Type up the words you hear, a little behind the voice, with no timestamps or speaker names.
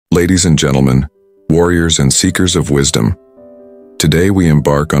Ladies and gentlemen, warriors and seekers of wisdom, today we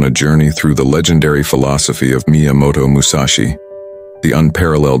embark on a journey through the legendary philosophy of Miyamoto Musashi, the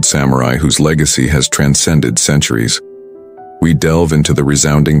unparalleled samurai whose legacy has transcended centuries. We delve into the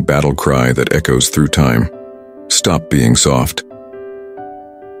resounding battle cry that echoes through time: "Stop being soft."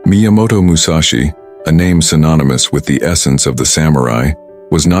 Miyamoto Musashi, a name synonymous with the essence of the samurai,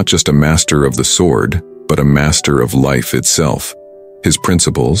 was not just a master of the sword, but a master of life itself. His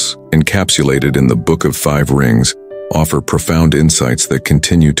principles, encapsulated in the Book of Five Rings, offer profound insights that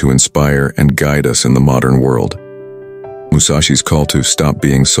continue to inspire and guide us in the modern world. Musashi's call to stop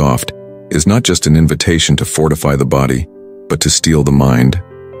being soft is not just an invitation to fortify the body, but to steel the mind,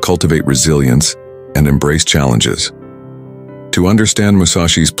 cultivate resilience, and embrace challenges. To understand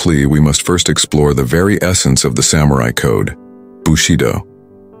Musashi's plea, we must first explore the very essence of the samurai code, Bushido.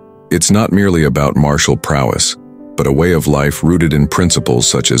 It's not merely about martial prowess, but a way of life rooted in principles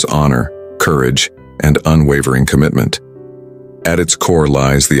such as honor, courage, and unwavering commitment. At its core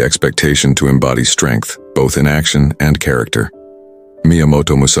lies the expectation to embody strength, both in action and character.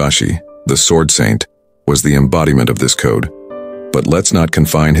 Miyamoto Musashi, the sword saint, was the embodiment of this code. But let's not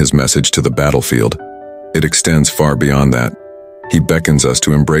confine his message to the battlefield. It extends far beyond that. He beckons us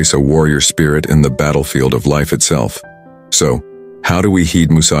to embrace a warrior spirit in the battlefield of life itself. So, how do we heed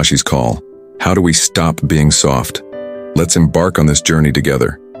Musashi's call? How do we stop being soft? Let's embark on this journey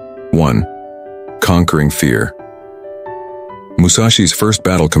together. 1. Conquering fear. Musashi's first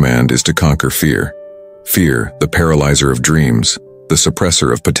battle command is to conquer fear. Fear, the paralyzer of dreams, the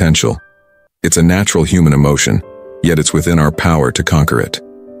suppressor of potential. It's a natural human emotion, yet it's within our power to conquer it.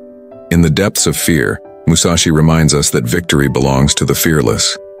 In the depths of fear, Musashi reminds us that victory belongs to the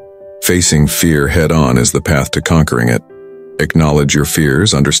fearless. Facing fear head-on is the path to conquering it. Acknowledge your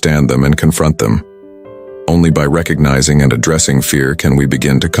fears, understand them, and confront them. Only by recognizing and addressing fear can we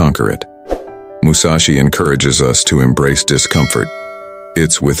begin to conquer it. Musashi encourages us to embrace discomfort.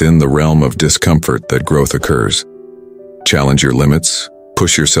 It's within the realm of discomfort that growth occurs. Challenge your limits,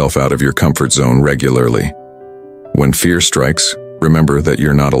 push yourself out of your comfort zone regularly. When fear strikes, remember that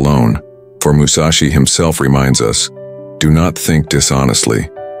you're not alone. For Musashi himself reminds us, do not think dishonestly.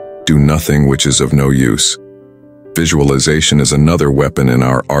 Do nothing which is of no use. Visualization is another weapon in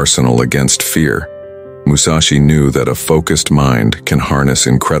our arsenal against fear. Musashi knew that a focused mind can harness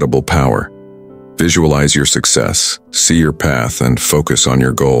incredible power. Visualize your success, see your path, and focus on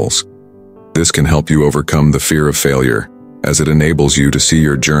your goals. This can help you overcome the fear of failure, as it enables you to see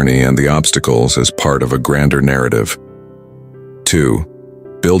your journey and the obstacles as part of a grander narrative.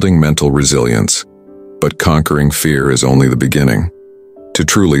 2. Building mental resilience. But conquering fear is only the beginning. To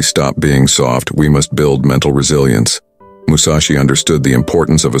truly stop being soft, we must build mental resilience. Musashi understood the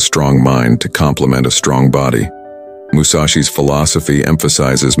importance of a strong mind to complement a strong body. Musashi's philosophy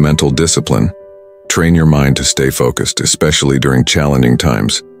emphasizes mental discipline. Train your mind to stay focused, especially during challenging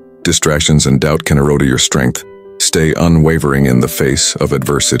times. Distractions and doubt can erode your strength. Stay unwavering in the face of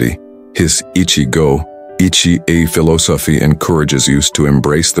adversity. His Ichi-go, Ichi-e philosophy encourages you to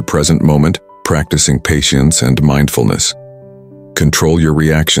embrace the present moment, practicing patience and mindfulness. Control your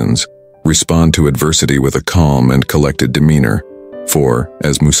reactions. Respond to adversity with a calm and collected demeanor. For,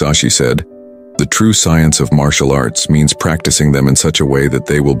 as Musashi said, the true science of martial arts means practicing them in such a way that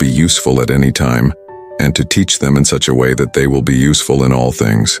they will be useful at any time, and to teach them in such a way that they will be useful in all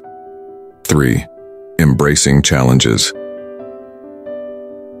things. 3. Embracing challenges.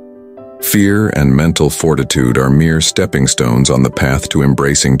 Fear and mental fortitude are mere stepping stones on the path to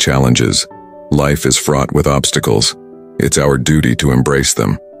embracing challenges. Life is fraught with obstacles. It's our duty to embrace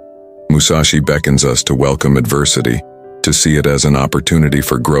them. Musashi beckons us to welcome adversity, to see it as an opportunity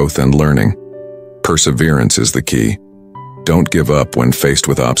for growth and learning. Perseverance is the key. Don't give up when faced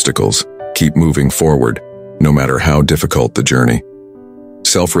with obstacles. Keep moving forward, no matter how difficult the journey.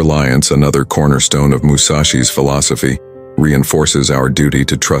 Self-reliance, another cornerstone of Musashi's philosophy, reinforces our duty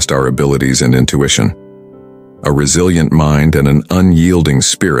to trust our abilities and intuition. A resilient mind and an unyielding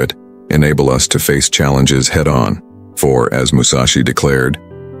spirit enable us to face challenges head-on. For, as Musashi declared,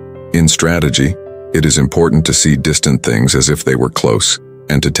 in strategy, it is important to see distant things as if they were close,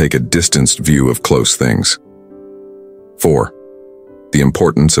 and to take a distanced view of close things. 4. The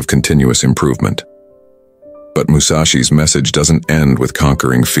importance of continuous improvement. But Musashi's message doesn't end with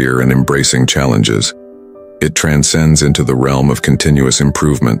conquering fear and embracing challenges. It transcends into the realm of continuous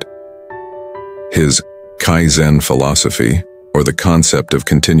improvement. His Kaizen philosophy, or the concept of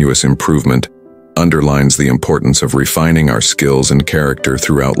continuous improvement, underlines the importance of refining our skills and character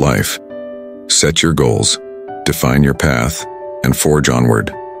throughout life. Set your goals, define your path, and forge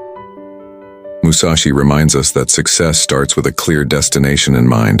onward. Musashi reminds us that success starts with a clear destination in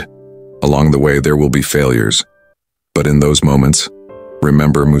mind. Along the way, there will be failures. But in those moments,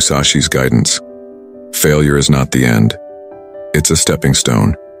 remember Musashi's guidance. Failure is not the end. It's a stepping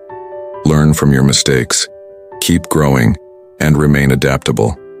stone. Learn from your mistakes, keep growing, and remain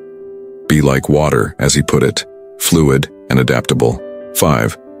adaptable. Be like water, as he put it, fluid and adaptable.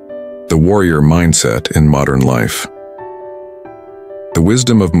 5. The warrior mindset in modern life. The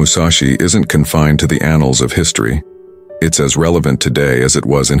wisdom of Musashi isn't confined to the annals of history. It's as relevant today as it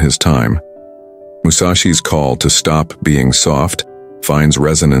was in his time. Musashi's call to stop being soft finds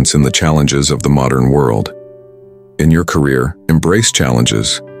resonance in the challenges of the modern world. In your career, embrace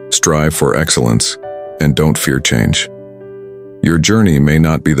challenges, strive for excellence, and don't fear change. Your journey may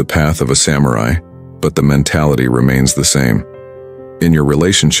not be the path of a samurai, but the mentality remains the same. In your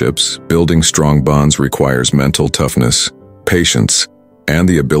relationships, building strong bonds requires mental toughness, patience, and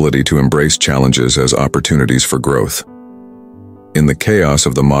the ability to embrace challenges as opportunities for growth. In the chaos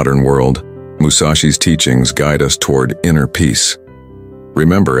of the modern world, Musashi's teachings guide us toward inner peace.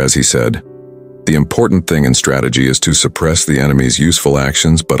 Remember, as he said, the important thing in strategy is to suppress the enemy's useful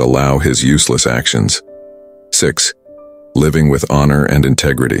actions but allow his useless actions. 6. Living with honor and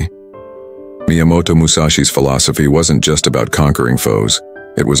integrity. Miyamoto Musashi's philosophy wasn't just about conquering foes,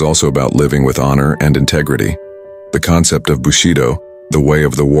 it was also about living with honor and integrity. The concept of Bushido, the way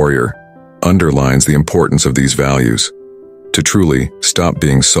of the warrior, underlines the importance of these values. To truly stop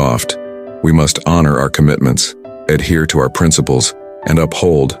being soft, we must honor our commitments, adhere to our principles, and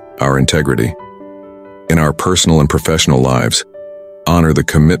uphold our integrity. In our personal and professional lives, honor the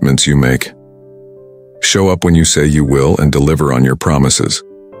commitments you make. Show up when you say you will and deliver on your promises.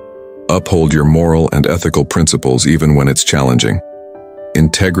 Uphold your moral and ethical principles even when it's challenging.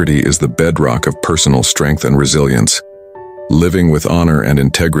 Integrity is the bedrock of personal strength and resilience. Living with honor and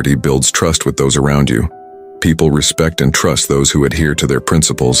integrity builds trust with those around you. People respect and trust those who adhere to their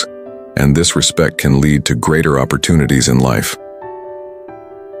principles, and this respect can lead to greater opportunities in life.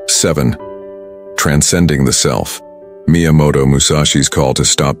 7. Transcending the self. Miyamoto Musashi's call to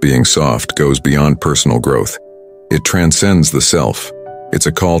stop being soft goes beyond personal growth. It transcends the self. It's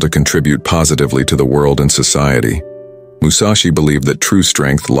a call to contribute positively to the world and society. Musashi believed that true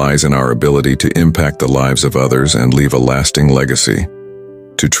strength lies in our ability to impact the lives of others and leave a lasting legacy.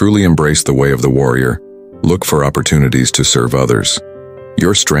 To truly embrace the way of the warrior, look for opportunities to serve others.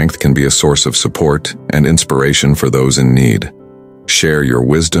 Your strength can be a source of support and inspiration for those in need. Share your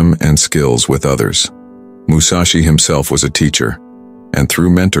wisdom and skills with others. Musashi himself was a teacher, and through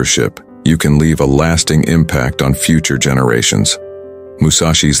mentorship, you can leave a lasting impact on future generations.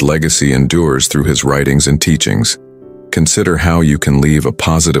 Musashi's legacy endures through his writings and teachings. Consider how you can leave a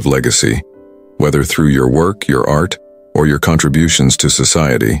positive legacy, whether through your work, your art, or your contributions to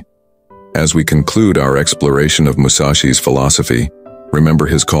society. As we conclude our exploration of Musashi's philosophy, remember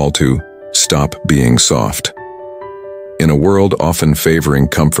his call to stop being soft. In a world often favoring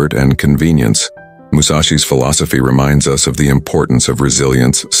comfort and convenience, Musashi's philosophy reminds us of the importance of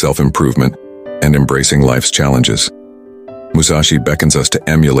resilience, self-improvement, and embracing life's challenges. Musashi beckons us to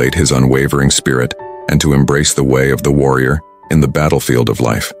emulate his unwavering spirit and to embrace the way of the warrior in the battlefield of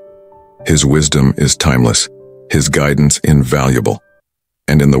life. His wisdom is timeless, his guidance invaluable,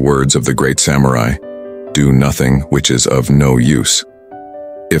 and in the words of the great samurai, do nothing which is of no use.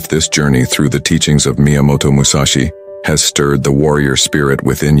 If this journey through the teachings of Miyamoto Musashi has stirred the warrior spirit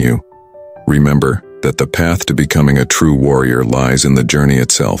within you, remember that the path to becoming a true warrior lies in the journey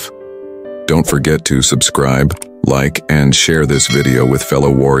itself. Don't forget to subscribe, like, and share this video with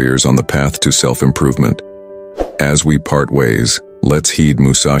fellow warriors on the path to self-improvement. As we part ways, let's heed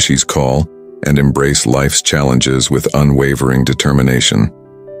Musashi's call and embrace life's challenges with unwavering determination.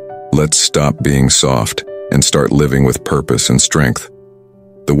 Let's stop being soft and start living with purpose and strength.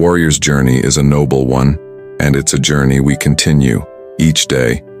 The warrior's journey is a noble one, and it's a journey we continue each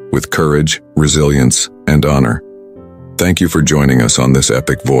day with courage, resilience, and honor. Thank you for joining us on this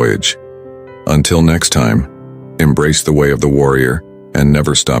epic voyage. Until next time, embrace the way of the warrior and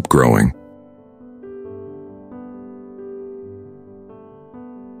never stop growing.